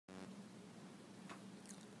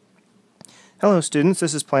Hello students,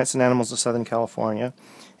 this is Plants and Animals of Southern California,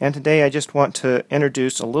 and today I just want to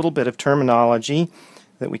introduce a little bit of terminology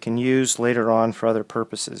that we can use later on for other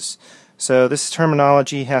purposes. So this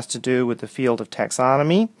terminology has to do with the field of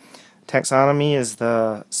taxonomy. Taxonomy is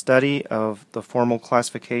the study of the formal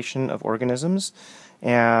classification of organisms,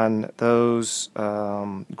 and those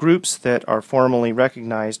groups that are formally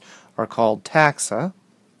recognized are called taxa,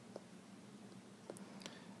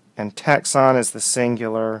 and taxon is the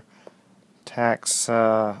singular,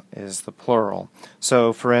 taxa is the plural.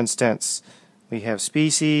 So for instance, we have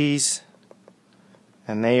species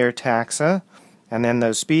and they are taxa, and then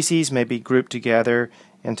those species may be grouped together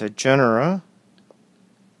into genera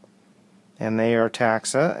and they are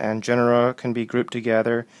taxa, and genera can be grouped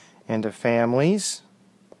together into families,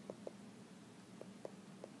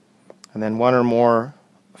 and then one or more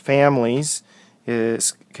families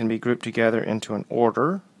can be grouped together into an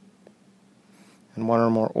order, and one or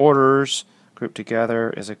more orders grouped together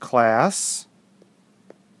is a class.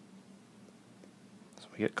 So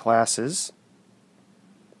we get classes.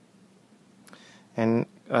 And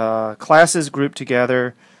classes grouped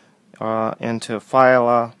together into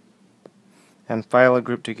phyla, and phyla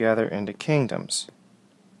grouped together into kingdoms.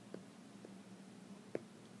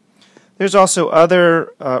 There's also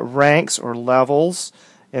other ranks or levels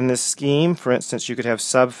in this scheme. For instance, you could have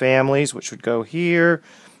subfamilies which would go here.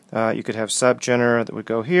 You could have subgenera that would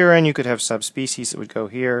go here, and you could have subspecies that would go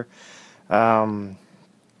here. And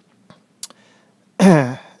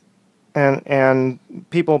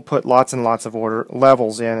people put lots and lots of order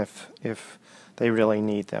levels in if they really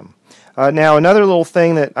need them. Now another little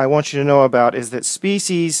thing that I want you to know about is that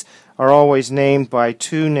species are always named by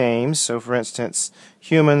two names. So for instance,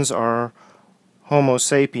 humans are Homo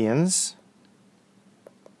sapiens,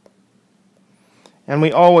 and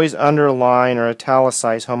we always underline or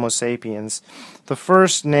italicize Homo sapiens. The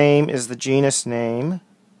first name is the genus name,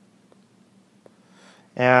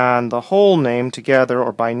 and the whole name together,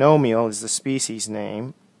 or binomial, is the species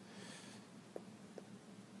name.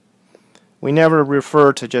 We never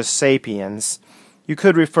refer to just sapiens. You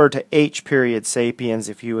could refer to H period sapiens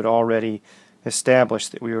if you had already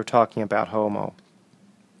established that we were talking about Homo.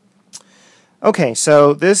 Okay,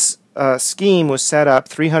 so this scheme was set up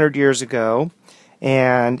 300 years ago,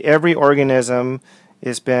 and every organism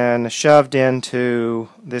has been shoved into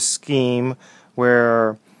this scheme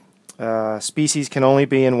where species can only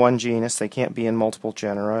be in one genus, they can't be in multiple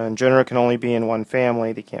genera, and genera can only be in one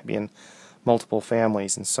family, they can't be in multiple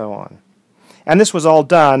families, and so on. And this was all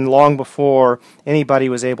done long before anybody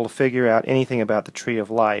was able to figure out anything about the tree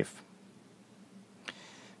of life.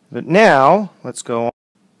 But now, let's go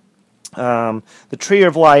on. The tree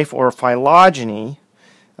of life, or phylogeny,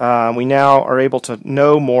 we now are able to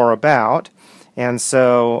know more about, and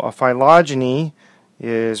so a phylogeny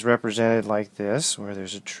is represented like this, where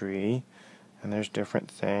there's a tree and there's different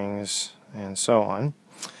things and so on.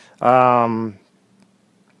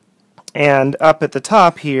 And up at the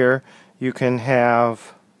top here you can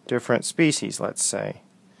have different species, let's say.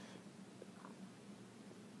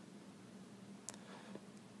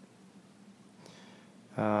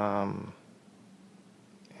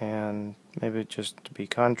 And maybe just to be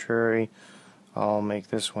contrary, I'll make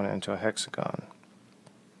this one into a hexagon.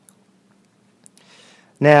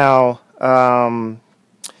 Now,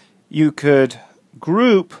 you could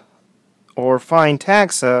group or find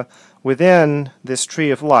taxa within this tree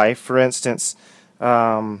of life. For instance,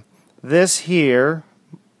 this here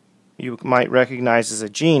you might recognize as a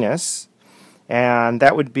genus, and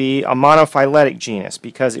that would be a monophyletic genus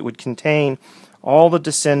because it would contain all the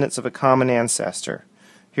descendants of a common ancestor.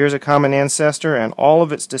 Here's a common ancestor, and all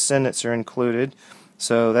of its descendants are included,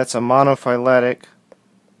 so that's a monophyletic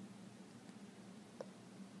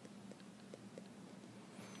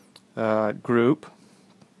group.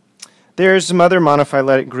 There's some other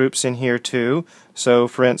monophyletic groups in here too. So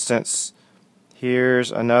for instance, here's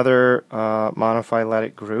another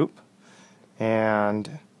monophyletic group,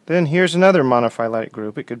 and then here's another monophyletic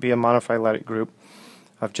group. It could be a monophyletic group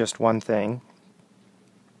of just one thing.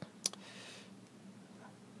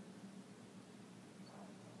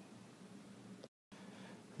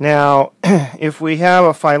 Now, if we have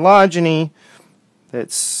a phylogeny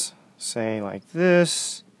that's, say, like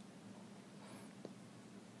this,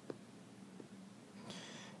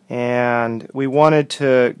 and we wanted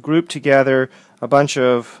to group together a bunch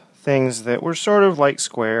of things that were sort of like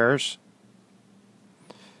squares,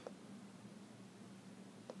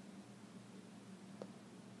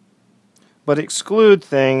 but exclude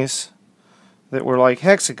things that were like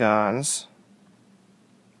hexagons,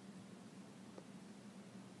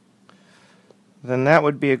 then that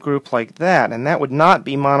would be a group like that, and that would not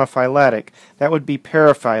be monophyletic. That would be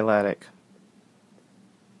paraphyletic.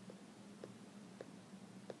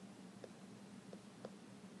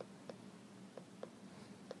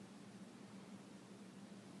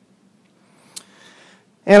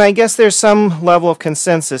 And I guess there's some level of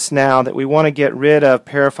consensus now that we want to get rid of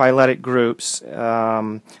paraphyletic groups.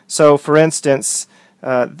 So for instance,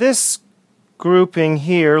 this grouping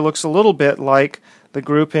here looks a little bit like the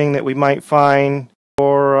grouping that we might find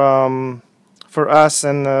for us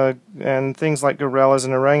and things like gorillas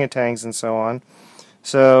and orangutans and so on.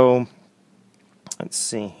 So let's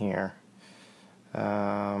see here.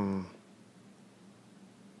 So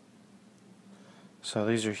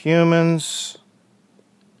these are humans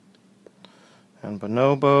and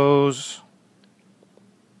bonobos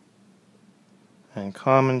and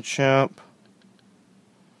common chimp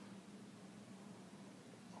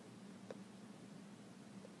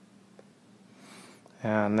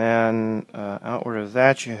and then outward of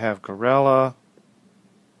that you have gorilla,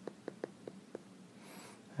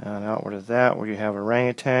 and outward of that where you have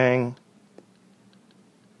orangutan.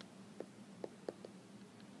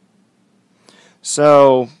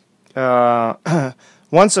 So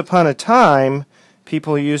once upon a time,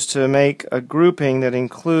 people used to make a grouping that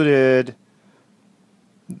included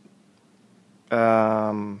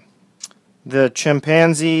the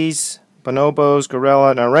chimpanzees, bonobos, gorilla,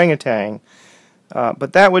 and orangutan.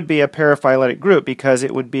 But that would be a paraphyletic group because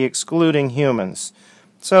it would be excluding humans.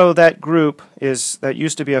 So that group that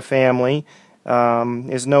used to be a family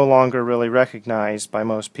is no longer really recognized by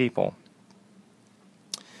most people.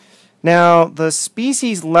 Now, the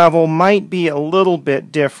species level might be a little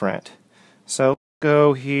bit different. So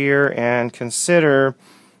go here and consider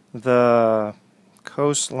the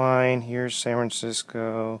coastline. Here's San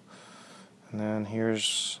Francisco, and then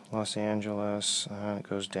here's Los Angeles, and it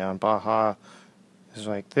goes down. Baja is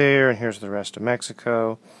right there, and here's the rest of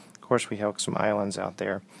Mexico. Of course, we have some islands out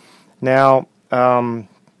there. Now,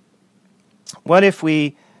 what if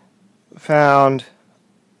we found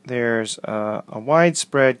there's a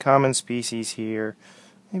widespread common species here?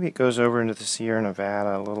 Maybe it goes over into the Sierra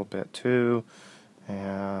Nevada a little bit too,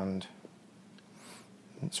 and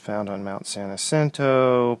it's found on Mount San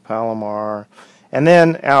Jacinto, Palomar, and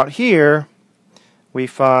then out here we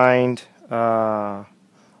find on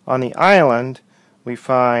the island we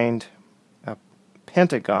find a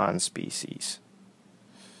pentagon species.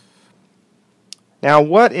 Now,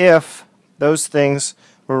 what if those things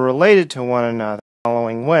were related to one another the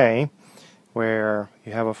following way, where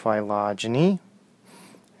you have a phylogeny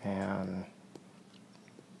and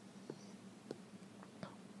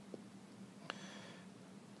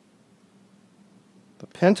the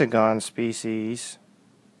pentagon species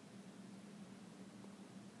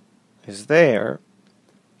is there,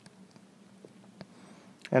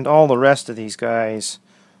 and all the rest of these guys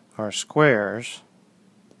are squares.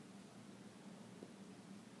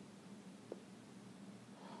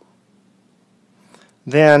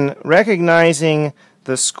 Then recognizing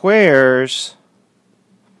the squares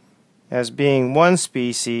as being one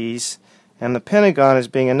species and the pentagon as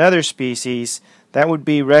being another species, that would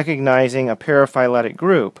be recognizing a paraphyletic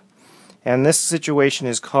group. And this situation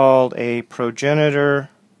is called a progenitor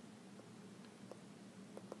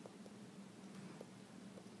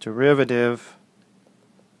derivative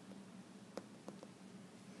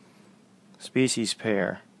species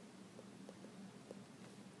pair.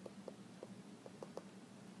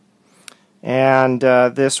 And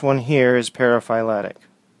this one here is paraphyletic.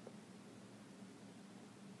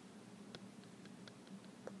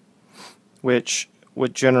 Which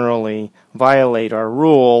would generally violate our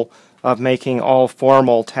rule of making all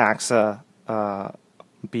formal taxa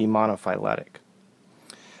be monophyletic.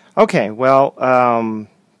 Okay, well,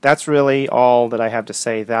 that's really all that I have to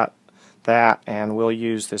say that and we'll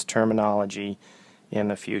use this terminology in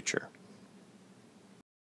the future.